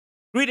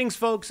Greetings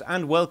folks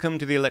and welcome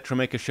to the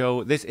Electromaker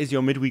Show. This is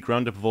your midweek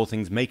roundup of all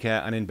things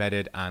maker and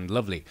embedded and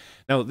lovely.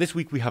 Now this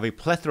week we have a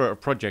plethora of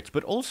projects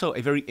but also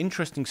a very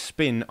interesting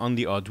spin on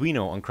the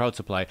Arduino on Crowd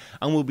Supply,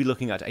 and we'll be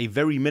looking at a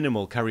very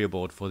minimal carrier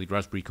board for the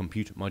Raspberry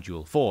Compute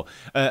Module 4,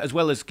 as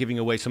well as giving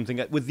away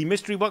something with the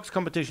mystery box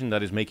competition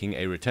that is making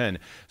a return.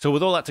 So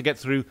with all that to get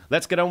through,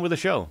 let's get on with the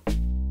show.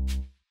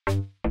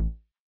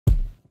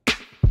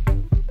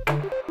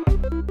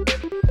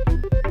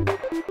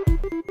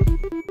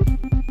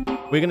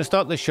 We're going to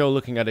start this show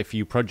looking at a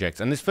few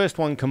projects, and this first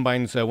one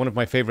combines one of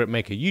my favorite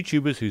maker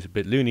YouTubers, who's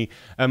Bitluni,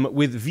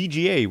 with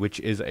VGA, which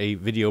is a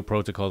video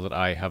protocol that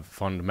I have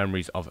fond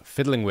memories of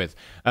fiddling with.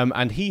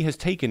 And he has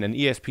taken an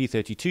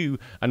ESP32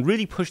 and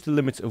really pushed the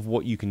limits of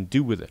what you can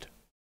do with it.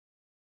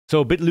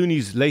 So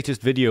Bitluni's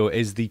latest video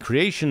is the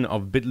creation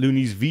of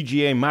Bitluni's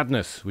VGA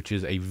Madness, which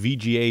is a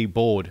VGA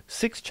board,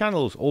 6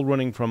 channels all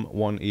running from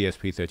one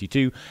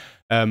ESP32.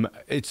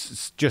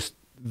 It's just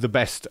the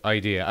best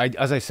idea.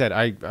 As I said,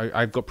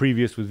 I've got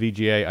previous with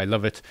VGA. I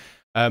love it.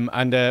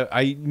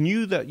 I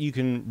knew that you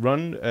can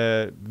run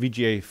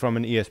VGA from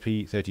an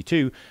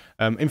ESP32.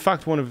 In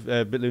fact, one of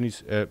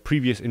Bitluni's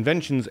previous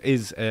inventions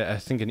is, I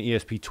think, an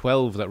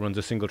ESP12 that runs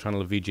a single channel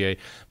of VGA.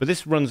 But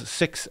this runs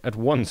 6 at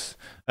once.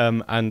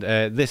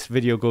 This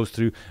video goes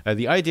through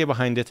the idea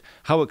behind it,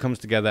 how it comes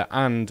together,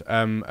 and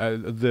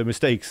the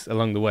mistakes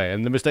along the way.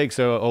 And the mistakes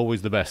are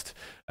always the best.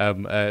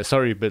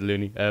 Sorry,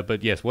 Bitluni,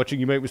 but yes, watching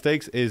you make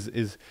mistakes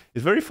is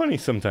very funny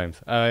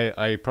sometimes.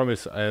 I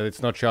promise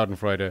it's not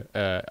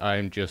Schadenfreude.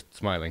 I'm just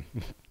smiling.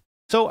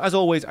 So, as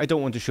always, I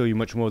don't want to show you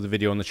much more of the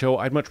video on the show.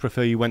 I'd much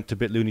prefer you went to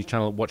Bitluni's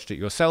channel, watched it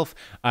yourself,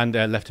 and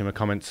left him a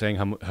comment saying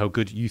how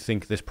good you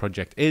think this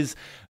project is.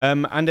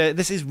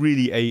 This is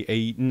really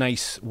a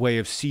nice way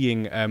of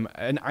seeing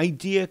an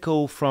idea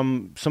go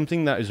from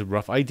something that is a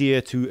rough idea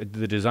to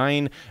the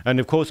design. And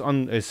of course,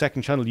 on a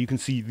second channel, you can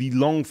see the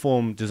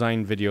long-form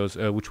design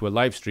videos, which were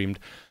live-streamed.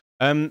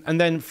 And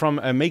then from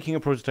making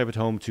a prototype at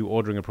home to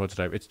ordering a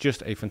prototype, it's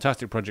just a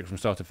fantastic project from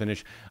start to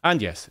finish.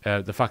 And yes,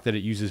 the fact that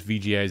it uses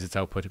VGA as its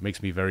output, it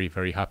makes me very,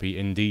 very happy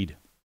indeed.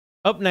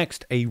 Up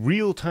next, a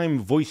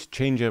real-time voice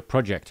changer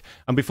project.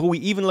 And before we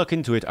even look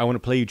into it, I want to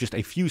play you just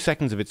a few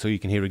seconds of it so you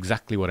can hear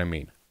exactly what I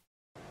mean.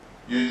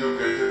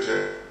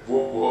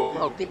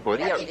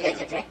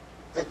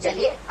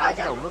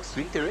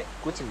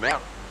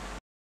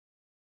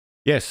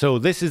 Yes, so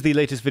this is the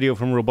latest video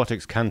from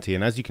Robotics Canty,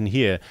 and as you can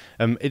hear,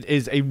 it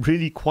is a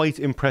really quite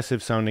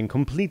impressive sounding,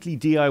 completely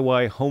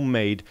DIY,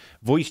 homemade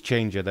voice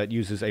changer that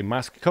uses a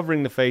mask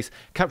covering the face,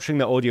 capturing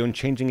the audio and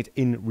changing it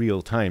in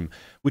real time,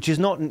 which is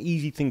not an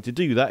easy thing to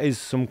do. That is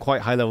some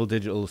quite high-level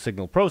digital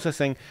signal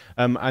processing,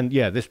 and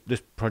yeah, this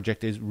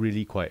project is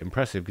really quite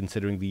impressive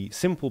considering the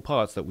simple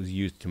parts that was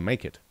used to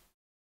make it.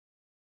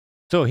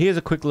 So here's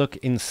a quick look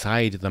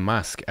inside the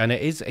mask, and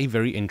it is a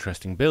very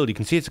interesting build. You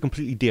can see it's a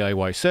completely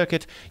DIY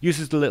circuit,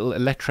 uses the little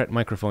Electret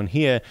microphone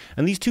here,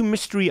 and these two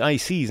mystery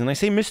ICs, and I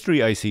say mystery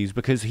ICs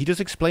because he does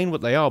explain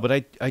what they are, but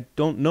I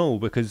don't know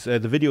because the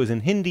video is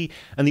in Hindi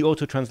and the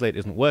auto-translate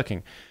isn't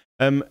working.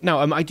 Now,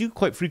 I do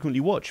quite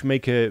frequently watch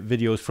maker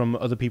videos from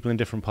other people in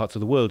different parts of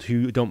the world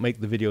who don't make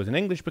the videos in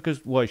English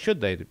because why should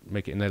they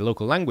make it in their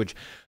local language?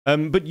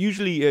 But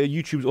usually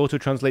YouTube's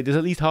auto-translate does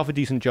at least half a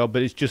decent job,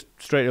 but it's just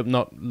straight up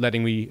not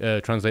letting me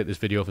translate this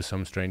video for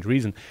some strange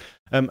reason.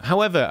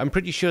 However, I'm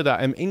pretty sure that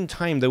in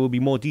time there will be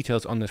more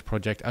details on this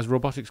project, as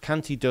Robotics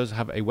Canty does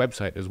have a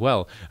website as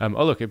well.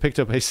 Oh look, it picked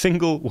up a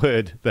single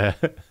word there.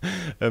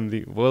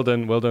 Well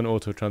done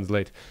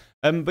auto-translate.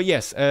 But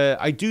yes,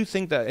 I do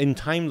think that in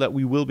time that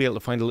we will be able to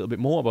find a little bit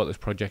more about this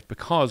project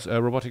because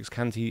Robotics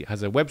Canty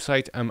has a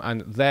website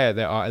and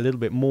there are a little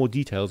bit more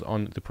details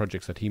on the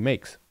projects that he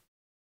makes.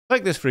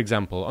 Like this, for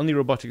example, on the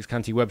Robotics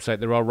Canty website,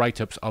 there are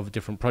write-ups of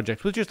different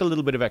projects with just a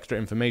little bit of extra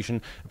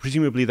information.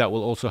 Presumably that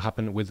will also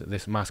happen with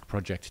this mask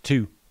project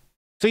too.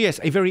 So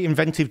yes, a very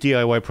inventive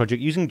DIY project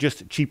using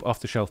just cheap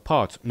off-the-shelf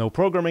parts. No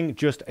programming,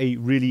 just a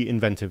really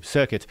inventive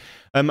circuit.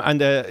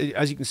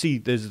 As you can see,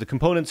 there's the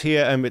components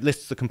here, it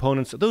lists the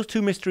components. Those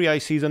two mystery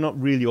ICs are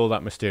not really all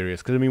that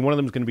mysterious, because I mean, one of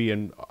them is going to be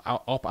an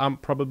op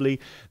amp probably.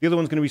 The other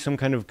one's going to be some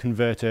kind of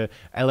converter,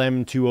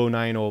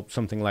 LM209 or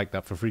something like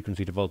that for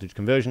frequency to voltage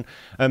conversion.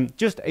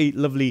 Just a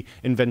lovely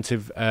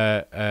inventive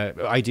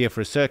idea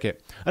for a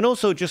circuit. And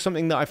also just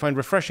something that I find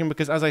refreshing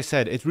because, as I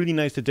said, it's really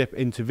nice to dip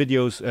into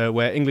videos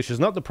where English is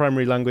not the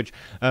primary language,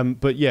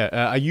 but yeah,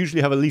 I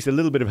usually have at least a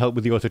little bit of help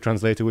with the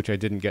auto-translator, which I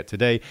didn't get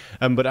today,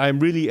 but I'm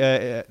really,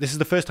 this is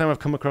the first time I've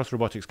come across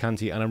Robotics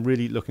Canty, and I'm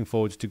really looking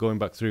forward to going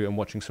back through and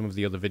watching some of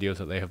the other videos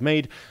that they have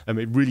made.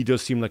 It really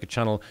does seem like a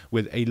channel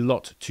with a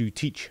lot to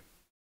teach.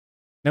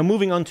 Now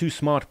moving on to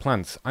smart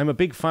plants. I'm a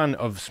big fan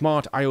of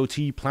smart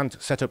IoT plant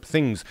setup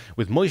things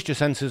with moisture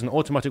sensors and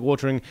automatic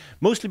watering,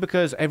 mostly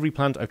because every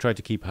plant I've tried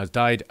to keep has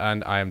died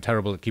and I am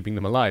terrible at keeping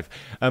them alive.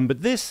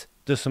 But this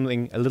does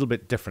something a little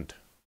bit different.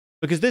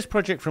 Because this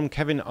project from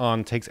Kevin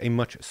Arn takes a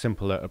much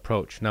simpler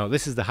approach. Now,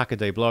 this is the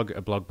Hackaday blog,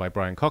 a blog by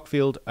Brian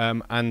Cockfield,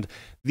 and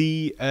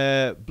the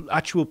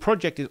actual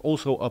project is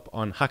also up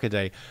on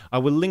Hackaday. I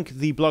will link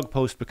the blog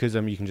post because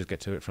you can just get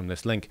to it from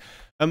this link.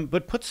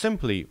 But put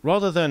simply,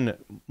 rather than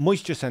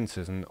moisture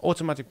sensors and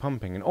automatic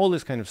pumping and all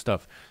this kind of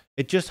stuff,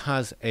 it just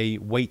has a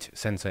weight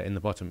sensor in the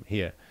bottom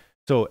here.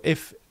 So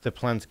if the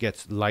plant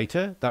gets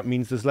lighter, that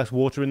means there's less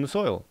water in the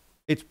soil.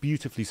 It's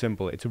beautifully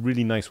simple. It's a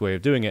really nice way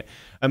of doing it.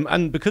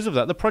 And because of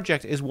that, the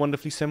project is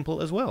wonderfully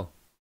simple as well.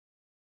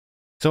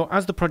 So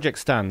as the project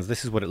stands,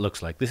 this is what it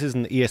looks like. This is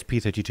an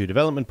ESP32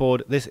 development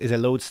board. This is a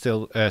load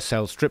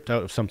cell stripped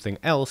out of something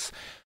else.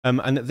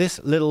 And this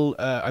little,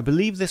 I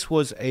believe this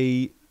was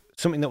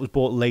something that was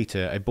bought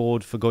later, a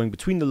board for going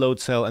between the load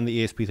cell and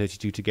the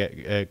ESP32 to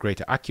get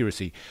greater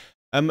accuracy.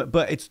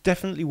 But it's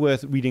definitely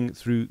worth reading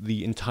through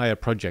the entire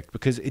project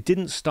because it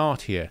didn't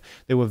start here.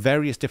 There were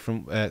various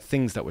different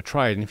things that were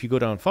tried. And if you go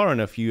down far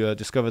enough, you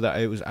discover that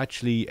it was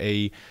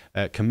actually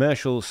a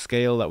commercial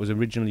scale that was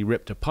originally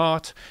ripped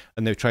apart.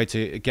 And they've tried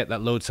to get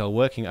that load cell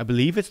working. I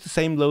believe it's the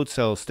same load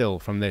cell still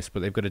from this,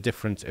 but they've got a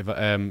different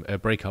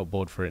breakout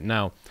board for it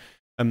now.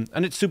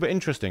 And it's super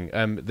interesting.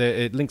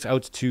 It links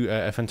out to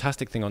a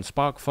fantastic thing on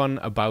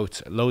Sparkfun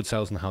about load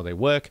cells and how they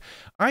work.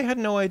 I had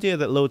no idea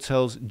that load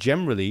cells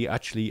generally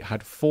actually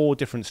had 4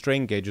 different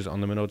strain gauges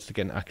on them in order to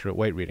get an accurate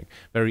weight reading.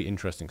 Very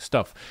interesting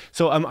stuff.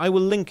 So I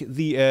will link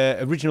the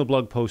original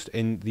blog post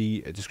in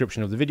the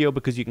description of the video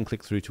because you can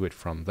click through to it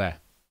from there.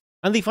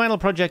 And the final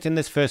project in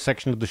this first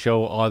section of the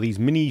show are these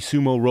mini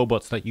sumo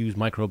robots that use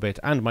microbit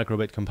and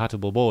microbit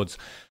compatible boards.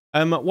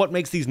 What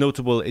makes these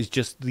notable is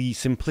just the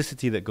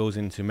simplicity that goes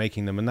into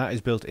making them, and that is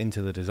built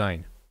into the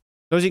design.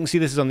 So as you can see,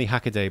 this is on the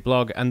Hackaday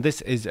blog, and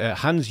this is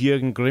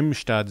Hans-Jürgen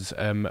Grimstad's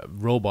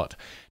robot.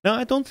 Now,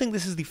 I don't think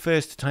this is the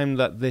first time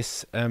that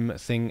this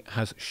thing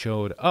has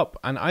showed up,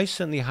 and I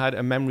certainly had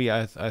a memory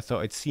I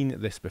thought I'd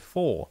seen this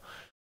before.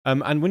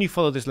 And when you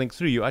follow this link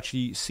through, you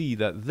actually see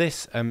that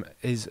this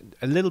is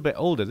a little bit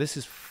older. This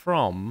is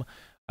from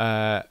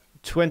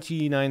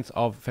 29th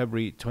of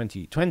February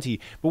 2020.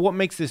 But what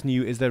makes this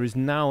new is there is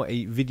now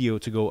a video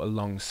to go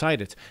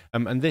alongside it.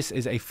 And this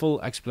is a full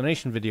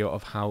explanation video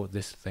of how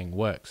this thing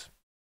works.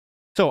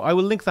 So I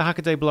will link the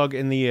Hackaday blog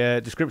in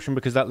the description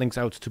because that links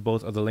out to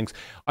both other links.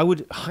 I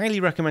would highly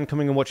recommend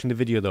coming and watching the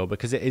video though,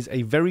 because it is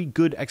a very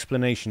good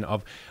explanation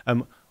of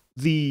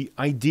the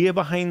idea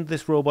behind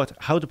this robot,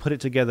 how to put it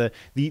together,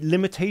 the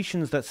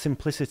limitations that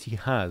simplicity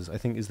has, I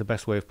think is the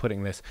best way of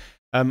putting this.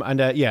 And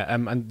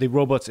the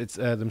robots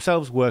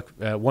themselves work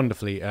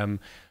wonderfully.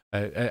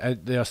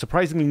 They are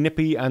surprisingly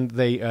nippy and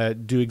they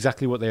do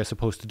exactly what they are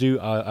supposed to do,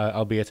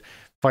 albeit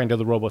find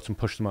other robots and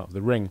push them out of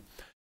the ring.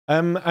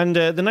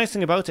 The nice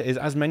thing about it is,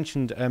 as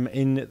mentioned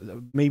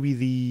in maybe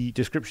the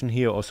description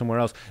here or somewhere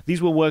else,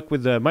 these will work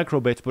with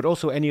microbit, but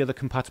also any other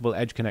compatible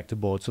edge connector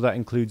board. So that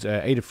includes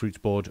Adafruit's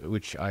board,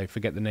 which I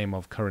forget the name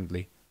of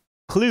currently.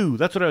 Clue,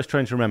 that's what I was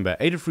trying to remember.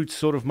 Adafruit's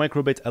sort of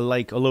microbit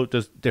alike, although it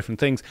does different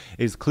things,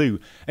 is Clue.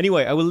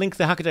 Anyway, I will link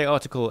the Hackaday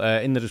article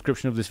in the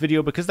description of this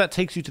video because that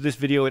takes you to this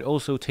video. It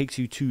also takes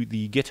you to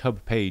the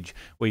GitHub page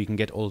where you can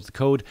get all of the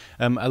code,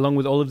 along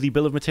with all of the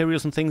bill of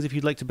materials and things if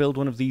you'd like to build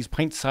one of these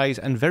pint-size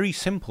and very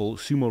simple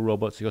sumo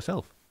robots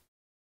yourself.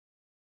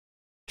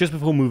 Just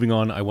before moving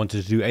on, I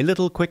wanted to do a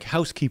little quick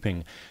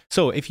housekeeping.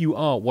 So if you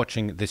are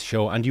watching this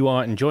show and you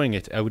are enjoying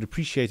it, I would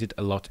appreciate it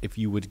a lot if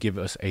you would give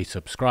us a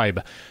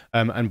subscribe.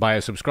 And by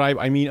a subscribe,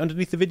 I mean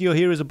underneath the video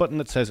here is a button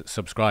that says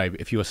subscribe.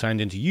 If you are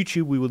signed into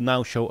YouTube, we will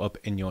now show up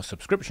in your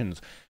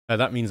subscriptions.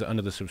 That means that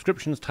under the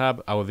subscriptions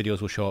tab, our videos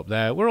will show up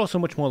there. We're also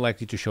much more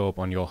likely to show up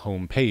on your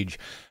home page.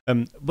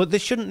 But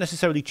this shouldn't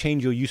necessarily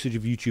change your usage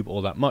of YouTube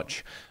all that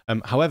much.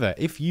 However,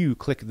 if you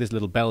click this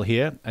little bell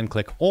here and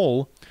click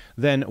all,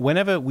 then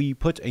whenever we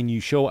put a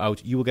new show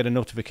out, you will get a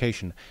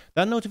notification.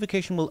 That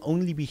notification will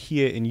only be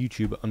here in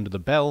YouTube under the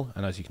bell.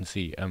 And as you can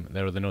see,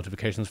 there are the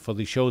notifications for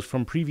the shows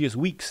from previous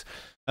weeks.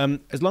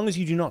 As long as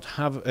you do not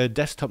have a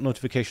desktop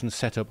notification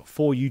set up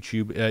for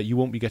YouTube, you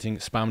won't be getting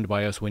spammed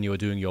by us when you are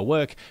doing your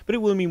work, but it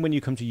will mean when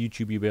you come to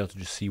YouTube, you'll be able to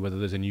just see whether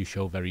there's a new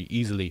show very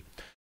easily.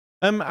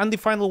 And the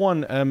final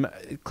one,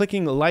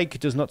 clicking like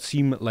does not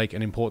seem like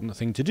an important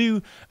thing to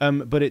do,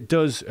 but it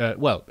does,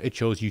 well, it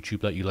shows YouTube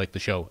that you like the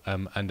show.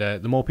 And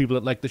the more people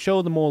that like the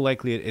show, the more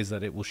likely it is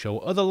that it will show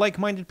other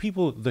like-minded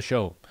people the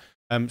show.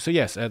 So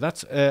yes,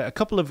 that's a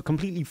couple of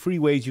completely free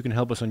ways you can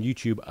help us on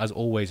YouTube. As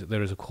always,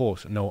 there is, of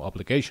course, no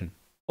obligation.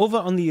 Over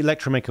on the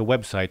Electromaker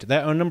website,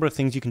 there are a number of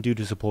things you can do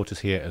to support us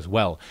here as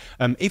well.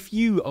 If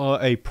you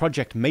are a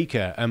project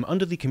maker,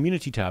 under the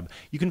community tab,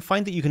 you can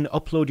find that you can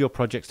upload your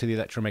projects to the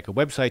Electromaker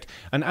website.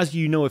 And as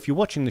you know, if you're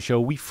watching the show,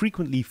 we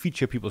frequently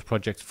feature people's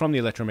projects from the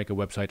Electromaker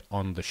website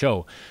on the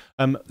show.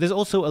 There's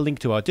also a link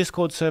to our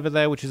Discord server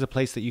there, which is a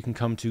place that you can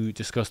come to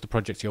discuss the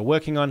projects you're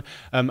working on.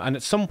 And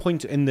at some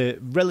point in the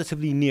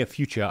relatively near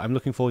future, I'm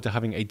looking forward to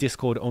having a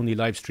Discord-only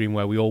live stream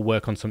where we all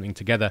work on something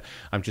together.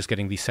 I'm just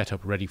getting the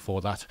setup ready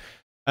for that.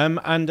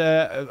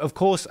 Of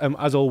course,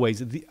 as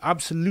always,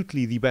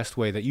 absolutely the best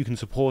way that you can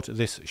support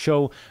this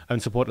show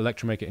and support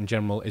Electromaker in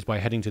general is by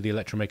heading to the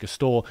Electromaker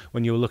store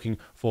when you're looking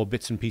for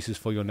bits and pieces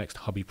for your next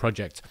hobby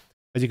project.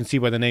 As you can see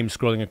by the name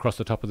scrolling across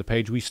the top of the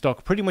page, we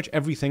stock pretty much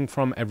everything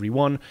from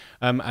everyone.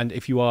 And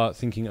if you are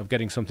thinking of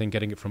getting something,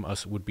 getting it from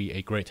us would be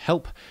a great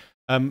help.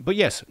 But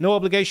yes, no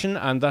obligation,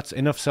 and that's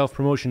enough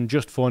self-promotion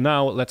just for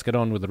now. Let's get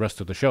on with the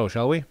rest of the show,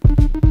 shall we?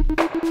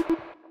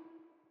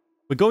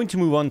 We're going to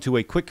move on to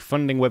a quick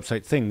funding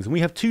website things, and we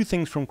have two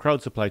things from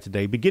Crowdsupply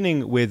today,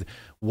 beginning with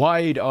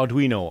Wide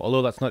Arduino,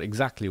 although that's not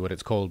exactly what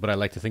it's called, but I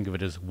like to think of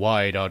it as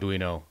Wide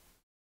Arduino.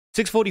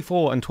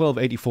 644 and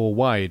 1284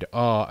 Wide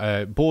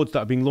are boards that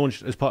are being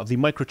launched as part of the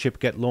Microchip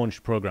Get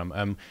Launched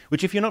program,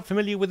 which if you're not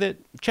familiar with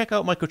it, check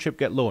out Microchip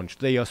Get Launched.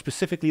 They are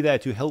specifically there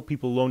to help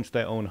people launch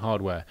their own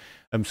hardware.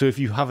 So if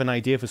you have an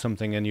idea for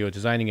something and you're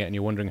designing it and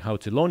you're wondering how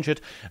to launch it,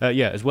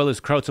 as well as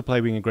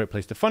Crowdsupply being a great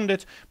place to fund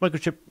it,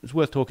 Microchip is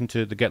worth talking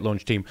to the Get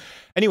Launched team.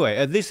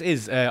 Anyway, this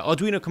is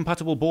Arduino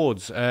compatible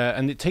boards,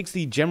 and it takes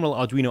the general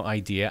Arduino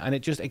idea and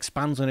it just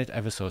expands on it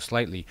ever so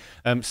slightly.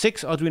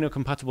 6 Arduino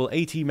compatible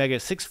 80 mega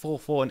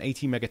 644 and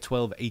 80 mega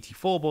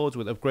 1284 boards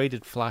with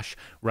upgraded flash,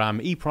 RAM,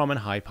 EEPROM and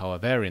high power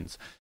variants.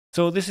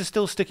 So this is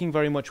still sticking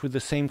very much with the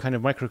same kind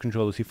of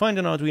microcontrollers you find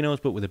in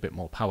Arduinos, but with a bit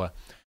more power.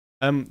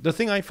 The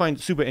thing I find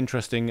super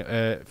interesting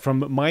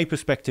from my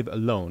perspective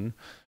alone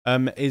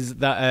is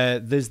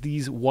that there's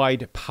these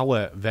wide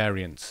power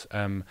variants.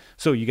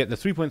 So you get the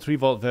 3.3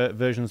 volt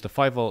versions, the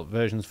 5 volt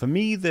versions. For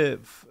me, the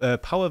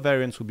power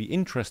variants will be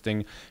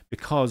interesting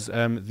because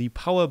the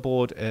power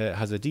board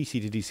has a DC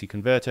to DC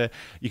converter.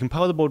 You can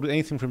power the board with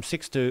anything from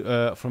 6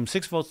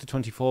 volts to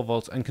 24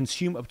 volts and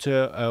consume up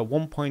to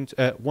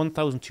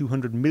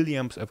 1,200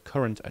 milliamps of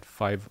current at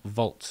 5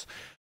 volts.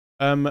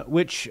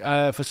 Which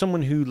for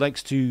someone who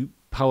likes to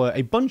power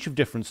a bunch of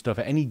different stuff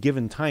at any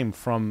given time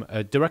from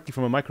directly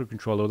from a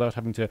microcontroller without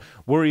having to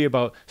worry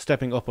about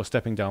stepping up or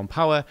stepping down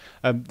power,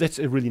 that's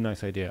a really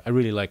nice idea. I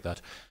really like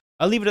that.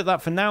 I'll leave it at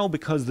that for now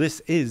because this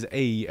is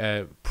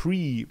a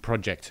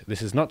pre-project.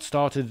 This is not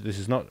started. This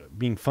is not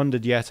being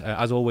funded yet.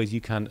 As always,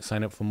 you can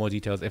sign up for more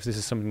details if this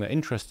is something that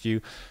interests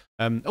you.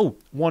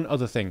 One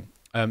other thing.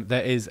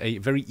 There is a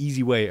very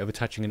easy way of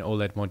attaching an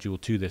OLED module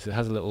to this. It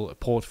has a little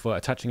port for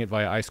attaching it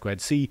via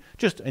I2C.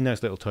 Just a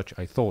nice little touch,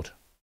 I thought.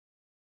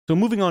 So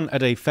moving on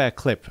at a fair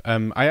clip,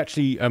 I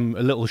actually am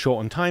a little short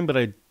on time, but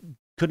I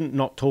couldn't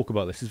not talk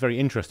about this. It's very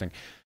interesting.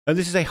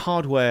 This is a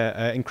hardware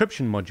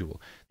encryption module.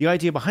 The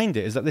idea behind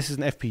it is that this is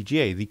an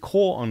FPGA. The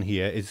core on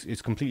here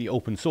is completely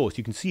open source.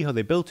 You can see how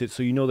they built it,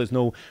 so you know there's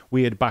no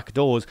weird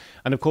backdoors.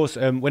 And of course,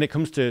 when it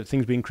comes to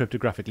things being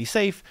cryptographically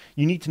safe,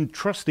 you need to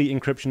trust the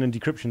encryption and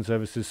decryption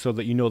services so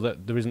that you know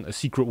that there isn't a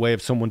secret way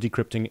of someone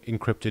decrypting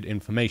encrypted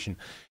information.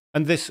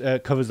 And this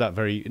covers that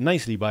very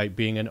nicely by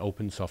being an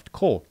open soft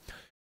core.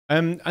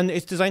 And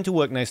it's designed to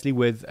work nicely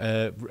with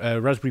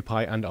Raspberry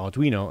Pi and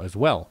Arduino as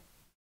well.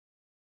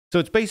 So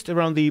it's based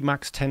around the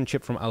Max 10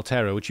 chip from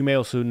Altera, which you may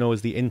also know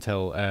as the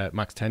Intel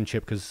Max 10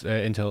 chip because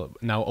Intel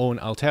now own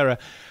Altera.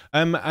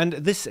 And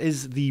this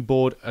is the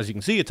board, as you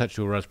can see, attached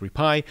to a Raspberry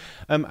Pi.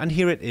 And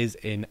here it is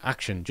in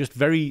action. Just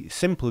very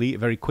simply,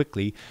 very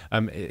quickly,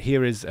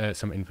 here is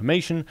some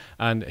information,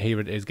 and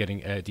here it is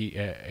getting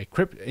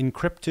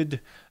encrypted.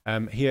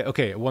 Here,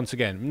 okay, once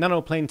again,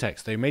 nano plain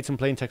text. They made some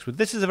plain text with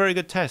this is a very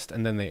good test,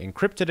 and then they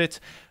encrypted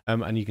it,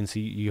 and you can see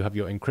you have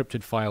your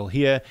encrypted file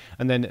here,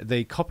 and then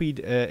they copied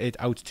it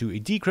out to a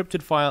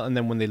decrypted file, and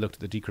then when they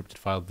looked at the decrypted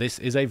file, this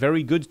is a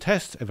very good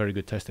test. A very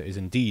good test it is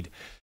indeed.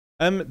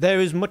 There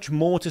is much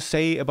more to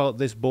say about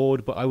this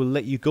board, but I will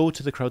let you go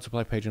to the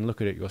Crowdsupply page and look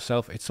at it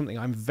yourself. It's something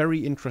I'm very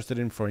interested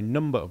in for a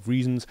number of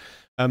reasons.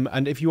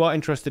 And if you are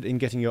interested in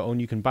getting your own,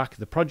 you can back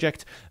the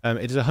project.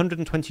 It is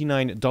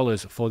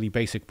 $129 for the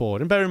basic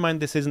board. And bear in mind,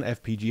 this is an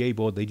FPGA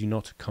board. They do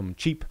not come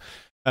cheap.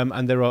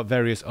 And there are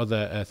various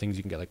other things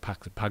you can get, like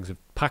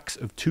packs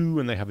of 2,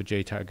 and they have a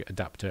JTAG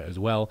adapter as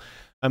well.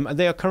 And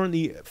they are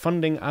currently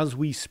funding as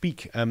we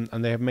speak, and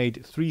they have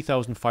made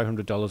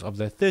 $3,500 of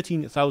their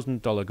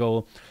 $13,000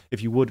 goal.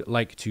 If you would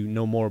like to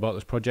know more about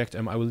this project,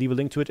 I will leave a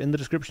link to it in the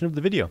description of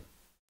the video.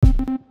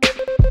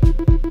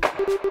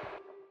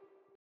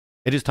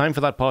 It is time for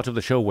that part of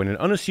the show when an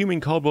unassuming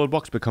cardboard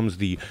box becomes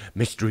the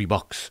mystery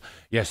box.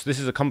 Yes, this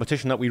is a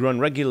competition that we run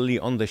regularly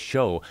on this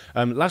show.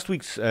 Last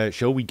week's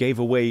show, we gave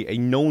away a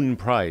known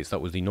prize. That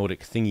was the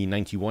Nordic Thingy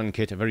 91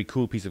 kit, a very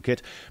cool piece of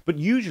kit. But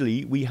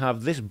usually we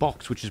have this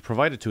box, which is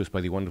provided to us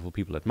by the wonderful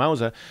people at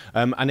Mauser,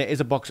 and it is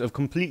a box of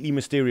completely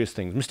mysterious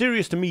things.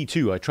 Mysterious to me,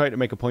 too. I try to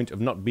make a point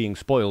of not being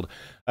spoiled.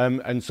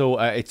 And so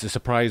it's a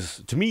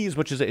surprise to me as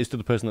much as it is to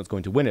the person that's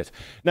going to win it.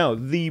 Now,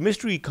 the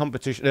mystery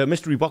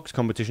box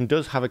competition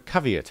does have a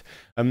caveat.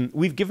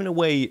 We've given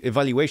away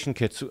evaluation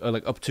kits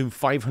like up to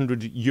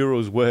 500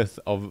 euros worth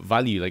of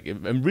value, like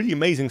really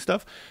amazing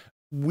stuff.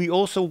 We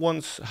also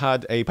once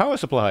had a power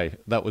supply.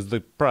 That was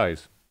the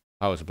prize.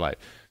 Power supply.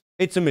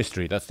 It's a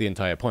mystery. That's the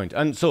entire point.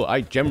 And so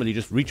I generally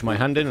just reach my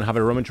hand in and have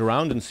a rummage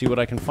around and see what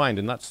I can find.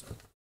 And that's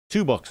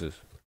 2 boxes.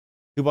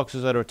 2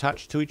 boxes that are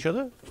attached to each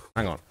other.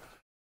 Hang on.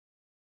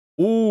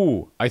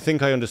 Ooh, I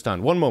think I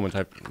understand. One moment,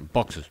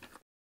 boxes.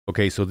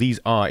 Okay, so these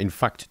are in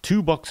fact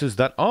two boxes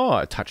that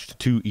are attached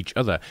to each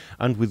other,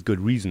 and with good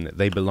reason.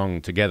 They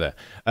belong together.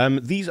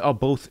 These are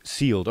both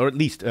sealed, or at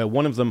least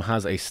one of them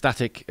has a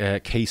static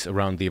case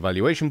around the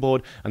evaluation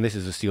board, and this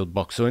is a sealed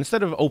box. So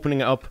instead of opening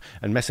it up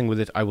and messing with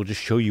it, I will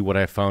just show you what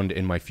I found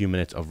in my few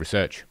minutes of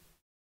research.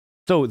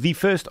 So the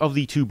first of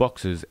the two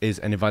boxes is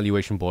an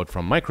evaluation board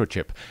from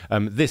Microchip.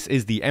 This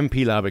is the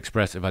MPLAB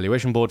Express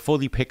evaluation board for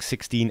the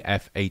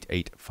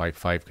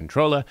PIC16F8855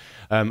 controller.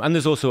 And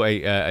there's also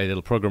a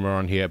little programmer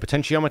on here, a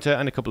potentiometer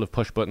and a couple of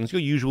push buttons,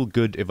 your usual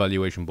good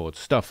evaluation board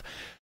stuff.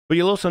 But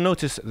you'll also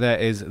notice there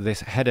is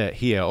this header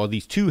here, or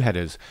these two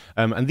headers,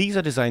 and these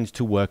are designed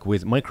to work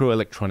with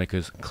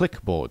Microelectronica's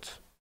click boards.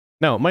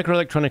 Now,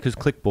 Microelectronica's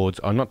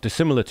clickboards are not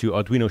dissimilar to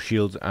Arduino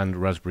Shields and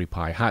Raspberry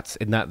Pi hats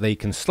in that they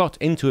can slot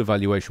into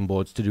evaluation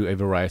boards to do a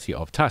variety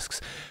of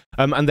tasks.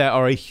 And there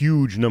are a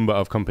huge number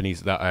of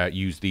companies that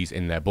use these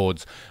in their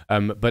boards.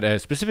 But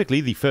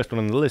specifically, the first one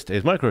on the list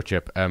is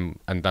Microchip,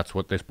 and that's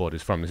what this board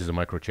is from. This is a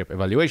Microchip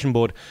evaluation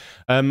board.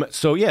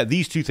 So yeah,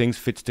 these two things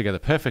fit together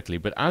perfectly.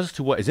 But as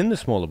to what is in the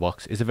smaller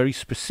box is a very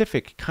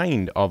specific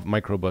kind of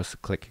microbus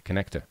click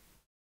connector.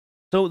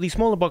 So the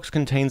smaller box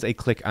contains a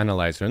click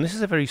analyzer, and this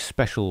is a very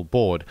special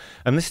board.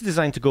 And this is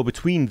designed to go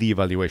between the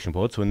evaluation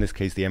board, so in this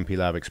case the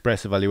MPLAB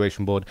Express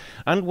evaluation board,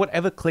 and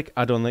whatever click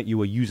add-on that you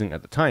were using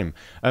at the time.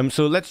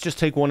 So let's just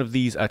take one of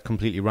these at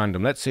completely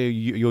random. Let's say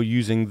you're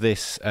using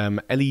this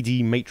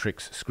LED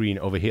matrix screen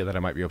over here that I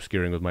might be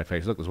obscuring with my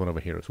face. Look, there's one over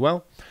here as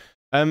well.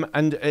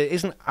 And it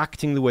isn't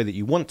acting the way that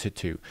you want it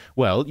to.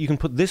 Well, you can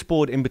put this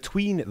board in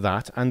between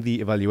that and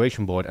the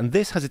evaluation board, and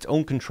this has its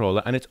own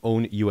controller and its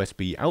own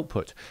USB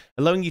output,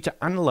 allowing you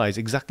to analyze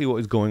exactly what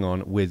is going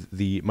on with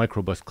the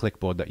microbus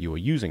clickboard that you are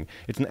using.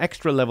 It's an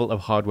extra level of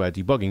hardware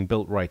debugging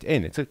built right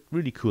in. It's a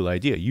really cool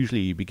idea.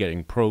 Usually you'd be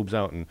getting probes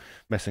out and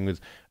messing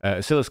with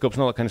oscilloscopes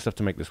and all that kind of stuff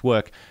to make this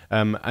work.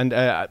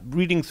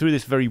 Reading through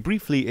this very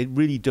briefly, it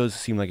really does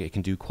seem like it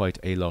can do quite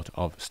a lot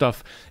of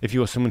stuff. If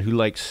you are someone who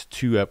likes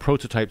to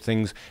prototype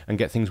things and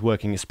get things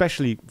working,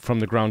 especially from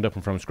the ground up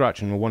and from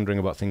scratch, and we're wondering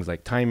about things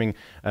like timing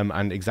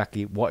and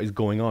exactly what is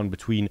going on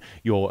between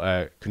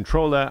your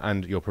controller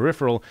and your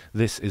peripheral,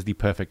 this is the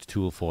perfect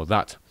tool for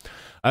that.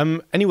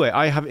 Anyway,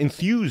 I have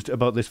enthused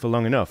about this for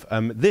long enough.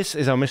 This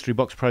is our mystery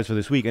box prize for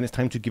this week, and it's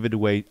time to give it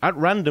away at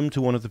random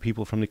to one of the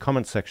people from the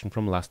comments section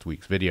from last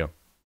week's video.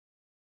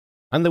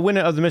 And the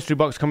winner of the mystery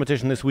box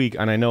competition this week,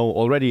 and I know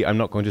already I'm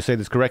not going to say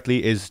this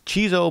correctly, is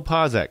Chizo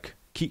Parzek.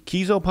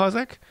 Kizo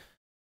Parzek?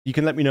 You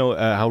can let me know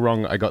how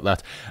wrong I got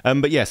that.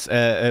 But yes,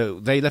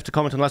 they left a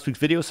comment on last week's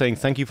video saying,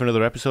 thank you for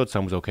another episode.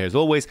 Sound was okay as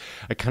always.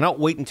 I cannot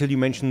wait until you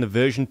mention the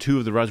version 2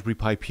 of the Raspberry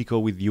Pi Pico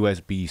with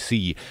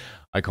USB-C.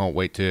 I can't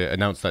wait to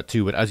announce that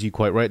too, but as you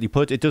quite rightly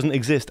put, it doesn't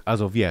exist as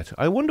of yet.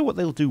 I wonder what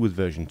they'll do with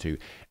version 2.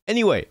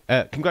 Anyway,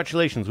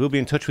 congratulations. We'll be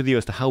in touch with you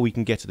as to how we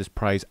can get this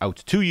prize out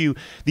to you.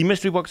 The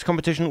mystery box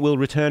competition will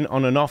return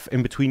on and off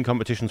in between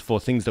competitions for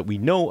things that we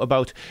know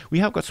about. We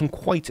have got some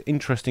quite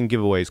interesting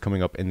giveaways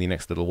coming up in the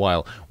next little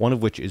while, one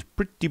of which is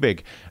pretty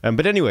big.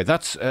 But anyway,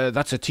 that's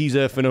a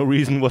teaser for no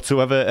reason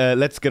whatsoever.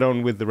 Let's get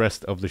on with the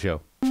rest of the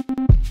show.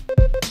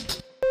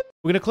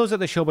 We're going to close out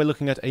the show by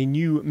looking at a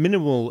new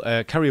minimal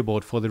carrier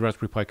board for the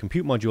Raspberry Pi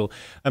Compute module,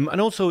 and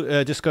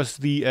also discuss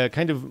the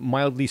kind of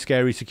mildly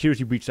scary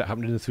security breach that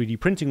happened in the 3D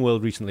printing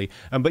world recently.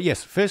 But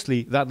yes,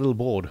 firstly, that little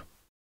board.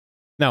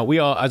 Now, we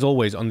are, as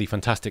always, on the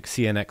fantastic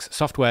CNX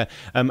software,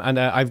 and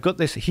I've got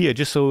this here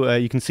just so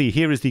you can see.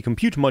 Here is the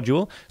Compute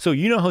module. So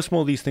you know how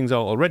small these things are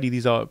already.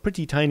 These are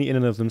pretty tiny in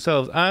and of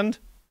themselves, and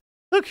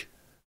look,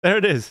 there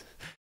it is.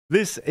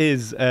 This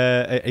is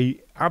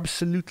a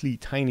absolutely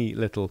tiny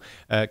little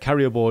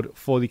carrier board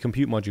for the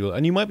Compute module,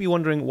 and you might be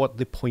wondering what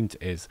the point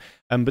is.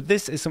 But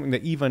this is something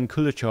that Ivan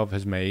Kulachov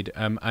has made,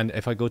 and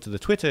if I go to the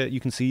Twitter, you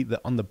can see that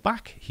on the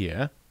back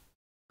here,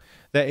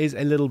 there is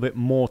a little bit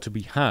more to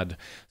be had.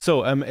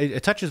 So it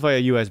attaches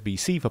via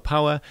USB-C for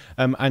power,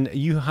 and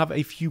you have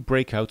a few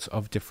breakouts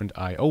of different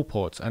I/O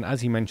ports. And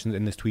as he mentioned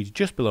in this tweet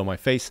just below my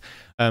face,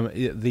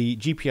 the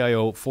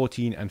GPIO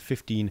 14 and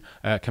 15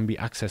 can be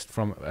accessed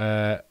from...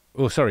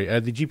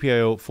 the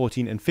GPIO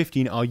 14 and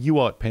 15 are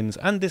UART pins,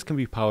 and this can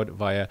be powered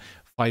via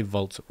 5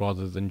 volts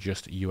rather than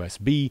just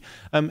USB.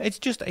 It's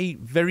just a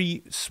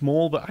very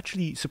small but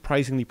actually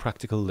surprisingly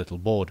practical little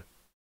board.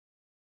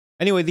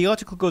 Anyway, the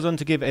article goes on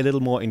to give a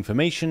little more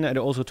information, and it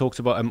also talks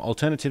about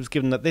alternatives,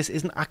 given that this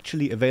isn't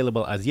actually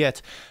available as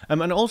yet.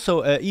 And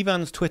also,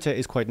 Ivan's Twitter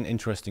is quite an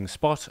interesting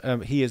spot.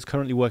 He is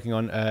currently working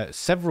on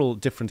several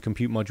different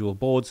Compute module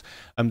boards,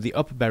 the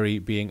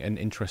Upberry being an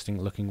interesting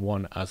looking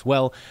one as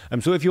well.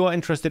 So if you are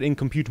interested in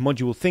Compute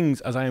module things,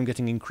 as I am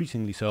getting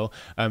increasingly so,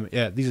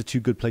 yeah, these are two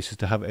good places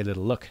to have a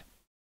little look.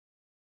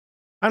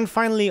 And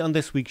finally, on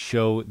this week's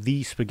show,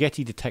 the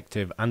spaghetti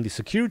detective and the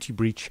security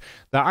breach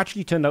that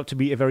actually turned out to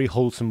be a very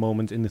wholesome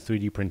moment in the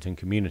 3D printing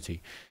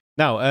community.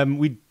 Now,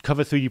 we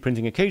cover 3D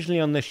printing occasionally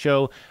on this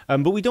show,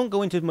 but we don't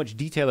go into much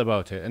detail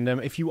about it. And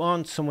if you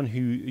aren't someone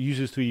who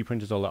uses 3D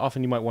printers all that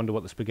often, you might wonder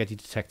what the spaghetti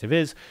detective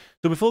is.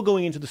 So before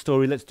going into the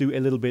story, let's do a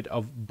little bit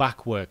of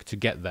back work to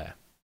get there.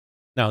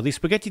 Now, the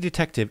Spaghetti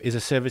Detective is a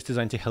service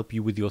designed to help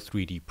you with your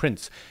 3D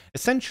prints.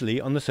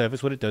 Essentially, on the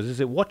surface, what it does is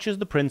it watches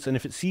the prints, and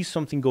if it sees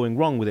something going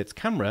wrong with its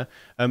camera,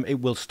 it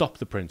will stop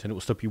the print, and it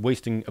will stop you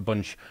wasting a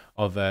bunch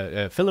of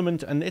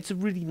filament, and it's a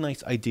really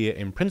nice idea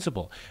in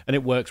principle. And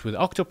it works with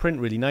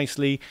Octoprint really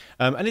nicely,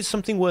 and it's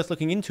something worth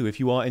looking into if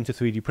you are into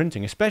 3D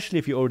printing, especially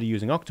if you're already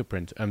using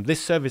Octoprint.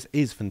 This service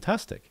is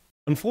fantastic.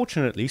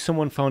 Unfortunately,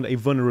 someone found a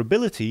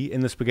vulnerability in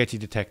the Spaghetti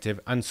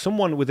Detective, and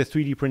someone with a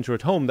 3D printer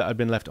at home that had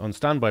been left on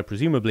standby,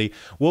 presumably,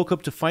 woke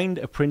up to find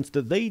a print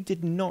that they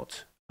did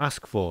not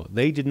ask for.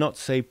 They did not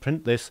say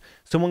print this.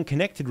 Someone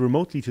connected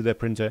remotely to their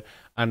printer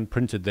and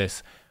printed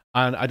this,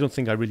 and I don't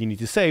think I really need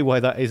to say why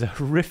that is a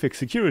horrific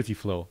security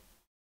flaw.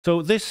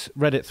 So this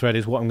Reddit thread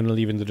is what I'm going to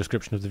leave in the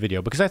description of the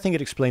video because I think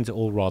it explains it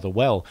all rather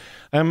well.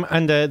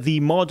 The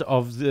mod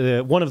of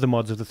one of the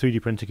mods of the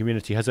 3D printer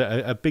community has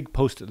a big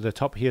post at the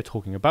top here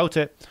talking about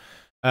it.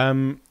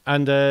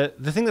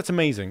 The thing that's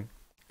amazing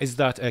is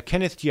that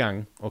Kenneth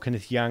Yang,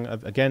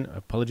 again,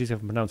 apologies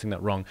if I'm pronouncing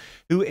that wrong,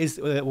 who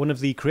is one of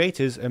the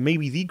creators,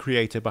 maybe the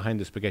creator behind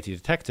the Spaghetti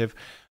Detective,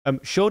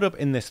 showed up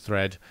in this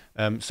thread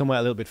somewhere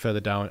a little bit further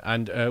down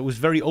and was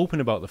very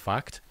open about the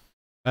fact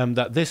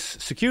that this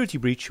security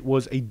breach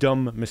was a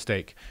dumb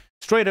mistake.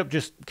 Straight up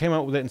just came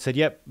out with it and said,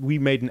 yep, we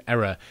made an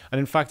error. And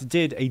in fact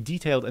did a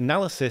detailed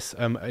analysis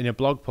in a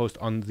blog post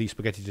on the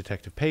Spaghetti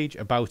Detective page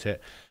about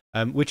it,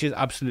 which is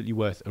absolutely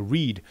worth a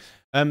read.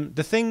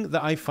 The thing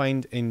that I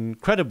find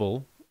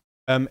incredible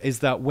is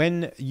that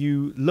when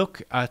you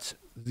look at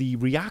the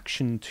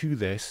reaction to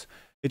this,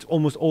 it's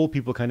almost all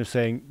people kind of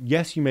saying,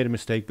 yes, you made a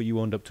mistake, but you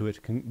owned up to it.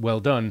 Well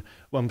done.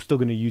 Well, I'm still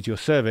going to use your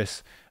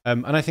service.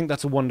 And I think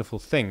that's a wonderful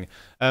thing.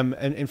 And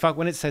in fact,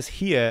 when it says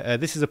here,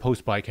 this is a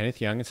post by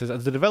Kenneth Yang. It says,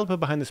 as the developer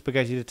behind the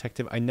Spaghetti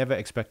Detective, I never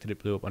expected it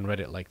blew up on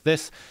Reddit like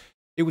this.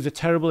 It was a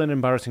terrible and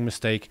embarrassing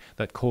mistake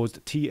that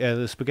caused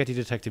the Spaghetti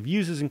Detective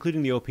users,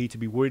 including the OP, to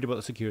be worried about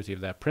the security of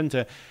their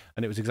printer.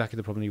 And it was exactly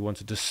the problem you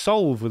wanted to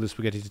solve with the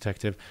Spaghetti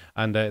Detective.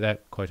 And they're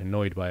quite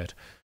annoyed by it.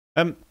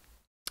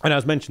 And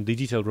as mentioned, the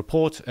detailed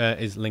report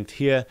is linked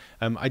here.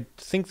 I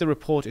think the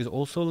report is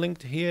also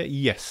linked here.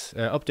 Yes,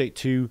 update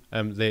 2.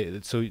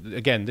 So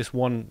again, this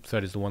one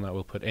thread is the one that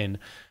we'll put in.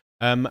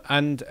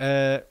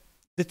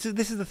 This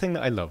is the thing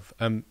that I love.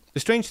 The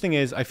strange thing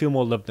is, I feel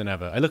more loved than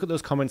ever. I look at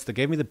those comments that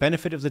gave me the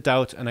benefit of the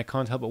doubt, and I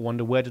can't help but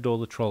wonder, where did all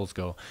the trolls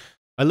go?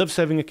 I love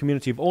serving a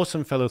community of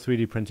awesome fellow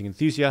 3D printing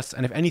enthusiasts,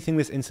 and if anything,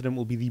 this incident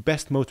will be the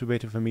best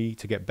motivator for me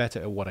to get better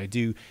at what I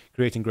do,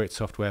 creating great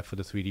software for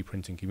the 3D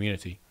printing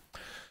community.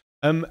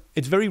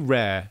 It's very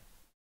rare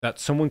that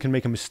someone can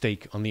make a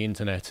mistake on the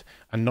internet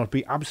and not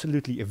be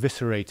absolutely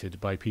eviscerated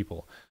by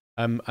people.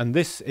 And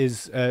this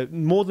is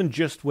more than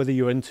just whether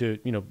you're into,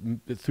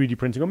 3D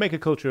printing or maker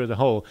culture as a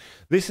whole.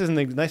 This is a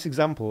nice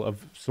example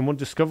of someone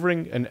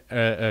discovering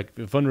a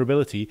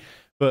vulnerability,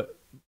 but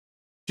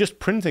just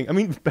printing. I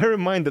mean, bear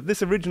in mind that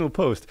this original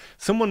post,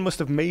 someone must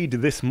have made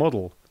this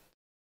model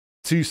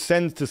to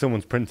send to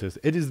someone's printers.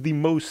 It is the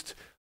most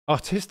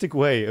artistic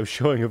way of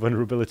showing a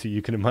vulnerability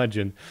you can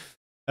imagine.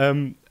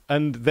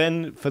 And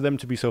then for them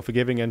to be so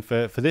forgiving, and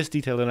for this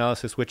detailed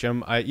analysis, which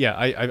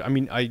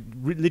I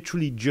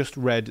literally just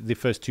read the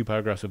first 2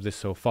 paragraphs of this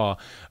so far.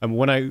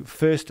 When I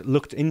first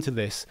looked into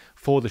this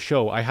for the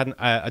show,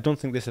 I don't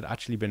think this had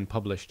actually been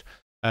published.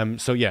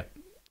 So yeah,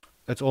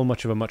 that's all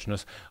much of a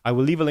muchness. I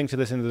will leave a link to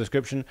this in the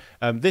description.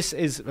 This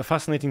is a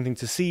fascinating thing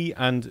to see,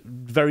 and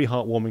very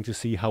heartwarming to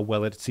see how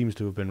well it seems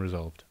to have been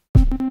resolved.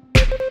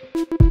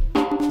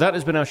 That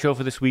has been our show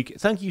for this week.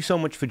 Thank you so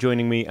much for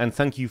joining me, and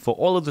thank you for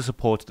all of the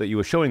support that you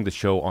are showing the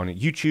show on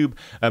YouTube,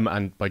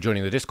 and by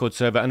joining the Discord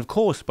server, and of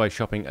course by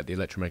shopping at the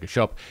Electromaker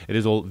shop. It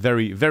is all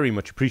very, very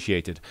much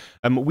appreciated.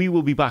 We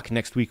will be back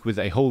next week with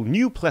a whole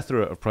new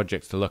plethora of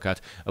projects to look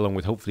at, along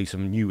with hopefully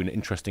some new and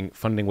interesting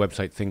funding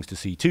website things to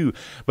see too.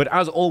 But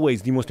as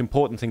always, the most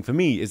important thing for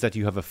me is that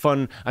you have a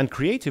fun and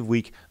creative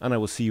week, and I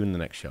will see you in the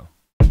next show.